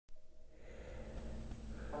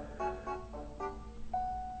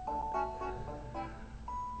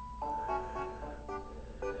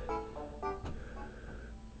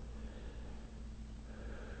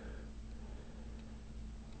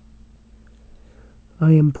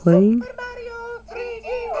I am playing Super Mario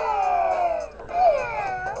 3D World.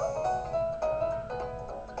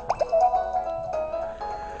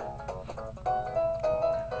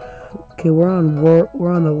 Okay, we're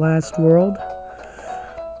on the last world,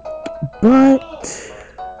 but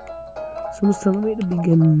someone's telling me to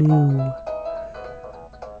begin new.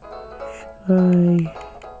 Should I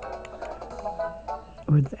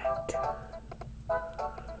or that?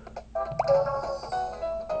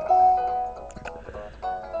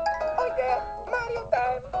 Oh yeah, Mario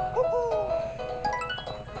time. Woohoo.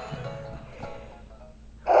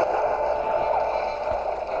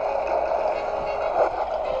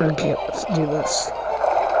 Okay, let's do this.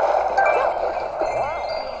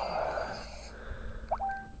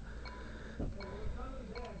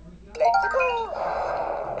 Let's go.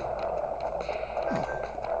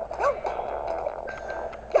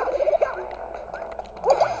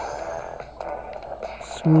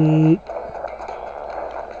 Sweet.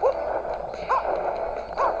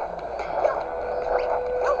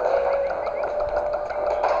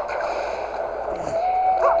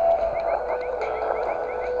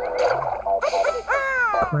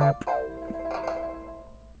 Crap.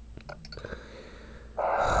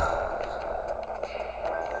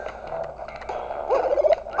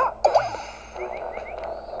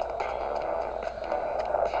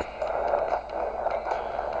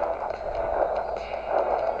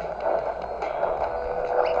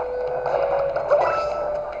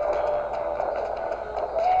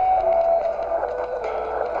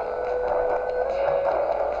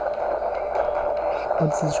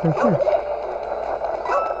 What's this right here?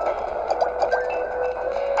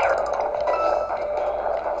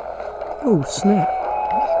 Oh, snap.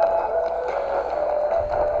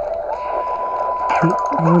 Keep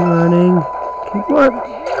on running. Keep on.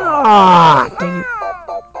 Ah, dang it.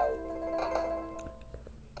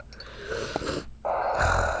 I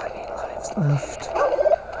need lives left.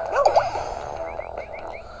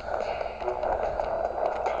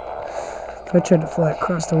 If I tried to fly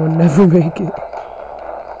across, I would never make it.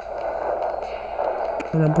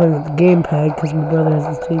 And I'm playing with the gamepad because my brother has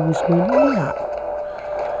this TV screen. Yeah.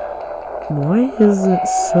 Why is it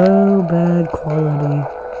so bad quality?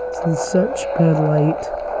 It's in such bad light.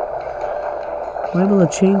 Am I able to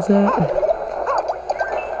change that?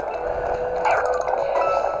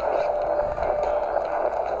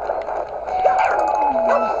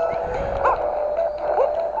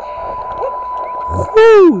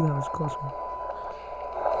 Woo! That was a close one.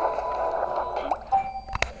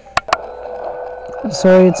 I'm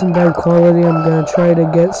sorry it's in bad quality. I'm gonna try to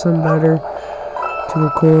get some better to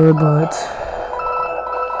record, but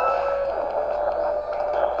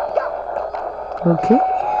okay.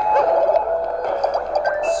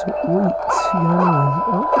 Sweet. Yeah.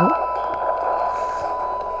 Oh.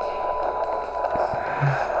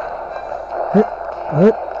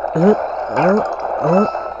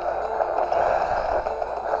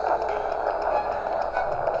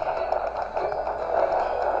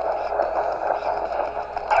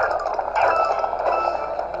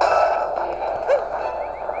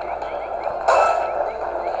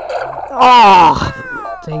 Oh,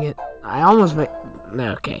 dang it. I almost made...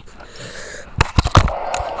 Okay.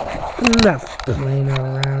 Enough playing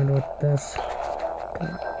around with this.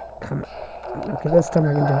 Come on. Okay, this time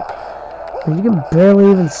I can do it. You can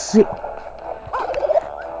barely even see.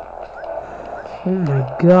 Oh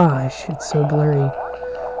my gosh, it's so blurry.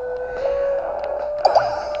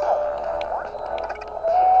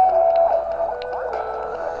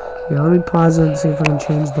 Yeah, let me pause it and see if I can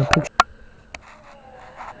change the picture.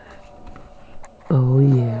 Oh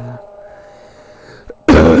yeah.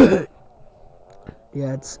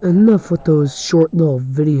 Yeah, it's enough with those short little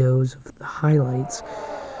videos of the highlights.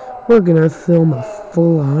 We're gonna film a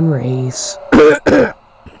full-on race.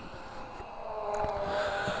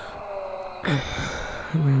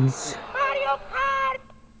 Race. Mario Kart.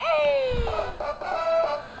 Hey.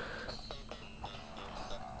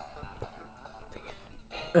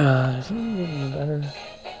 Something better.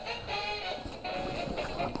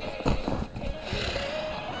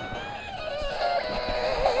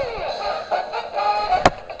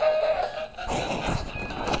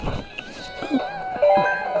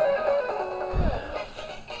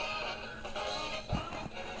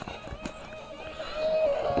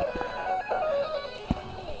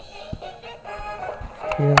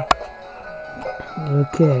 Yeah.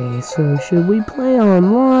 Okay, so should we play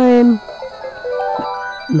online?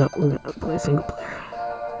 No, we're gonna play single player.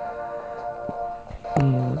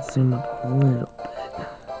 Yeah, let's zoom up a little bit.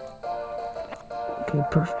 Okay,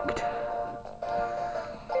 perfect.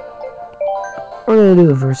 We're gonna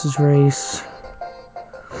do a versus race.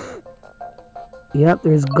 Yep,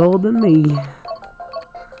 there's gold in me.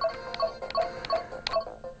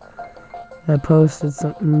 I posted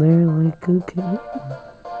something there like, okay.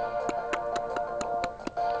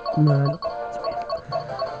 No,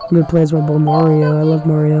 I'm gonna play as my boy Mario. I love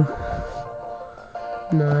Mario.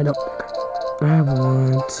 No, I don't. I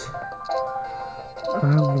want.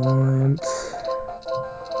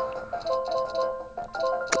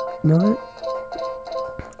 You know what?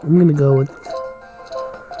 I'm gonna go with.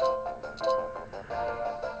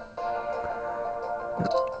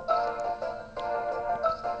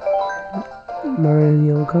 Mario and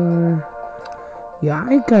yellow car. Yeah,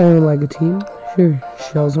 I kind of like a team. Sure,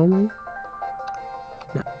 shells only.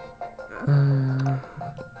 No.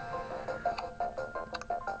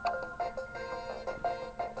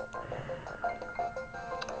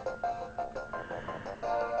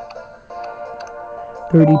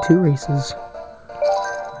 32 races.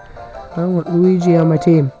 I want Luigi on my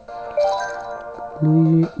team.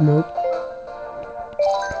 Luigi, nope.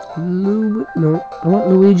 No, I want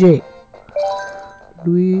Luigi.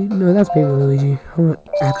 No, that's baby Luigi. I want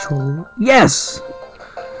actual. Yes!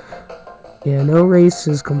 Yeah, no race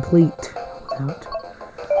is complete without.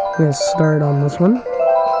 I'm gonna start on this one.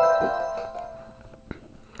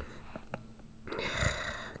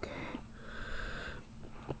 Okay.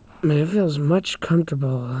 Man, it feels much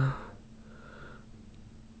comfortable.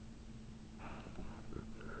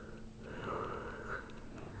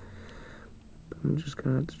 I'm just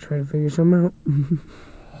gonna have to try to figure something out.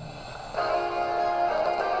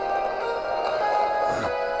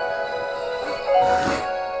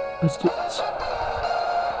 Let's do this.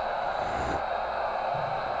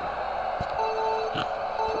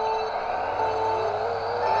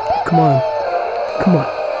 Come on. Come on.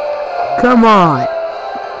 Come on!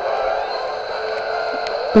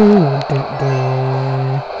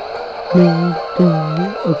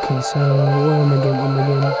 Okay, so what am I getting?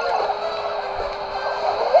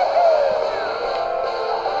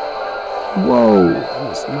 Whoa!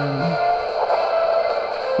 What's the matter?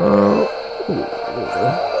 Ow!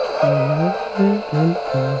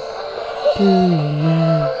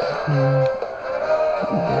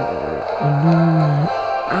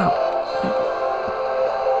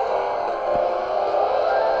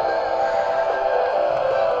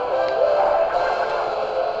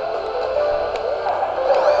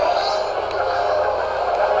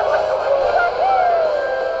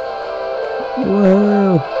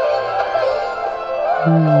 Whoa!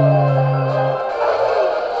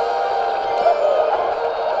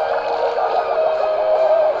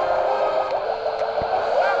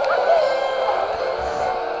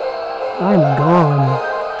 I'm gone.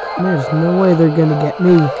 There's no way they're gonna get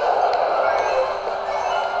me.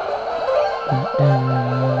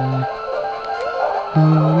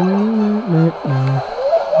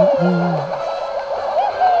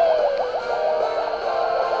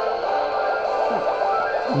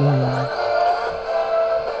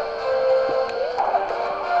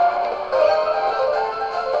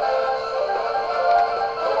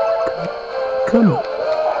 Come on.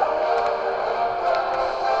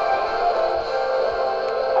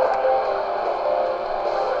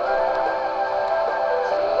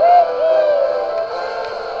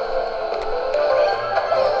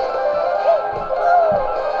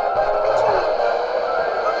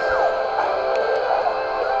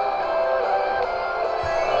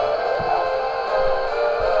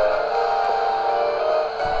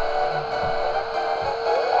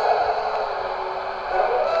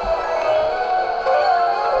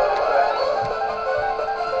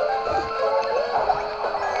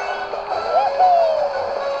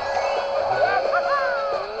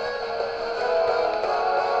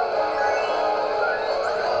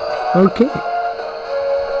 Okay.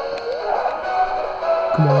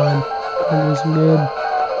 Come on. I'm doing some good.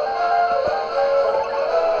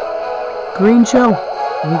 Green shell.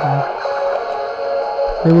 Okay.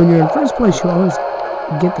 And when you're in first place, you always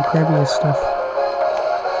get the crappiest stuff.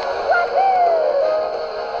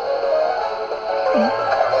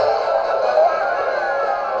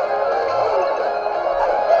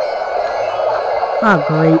 Ah,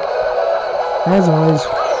 great. As always.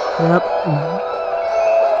 Yep.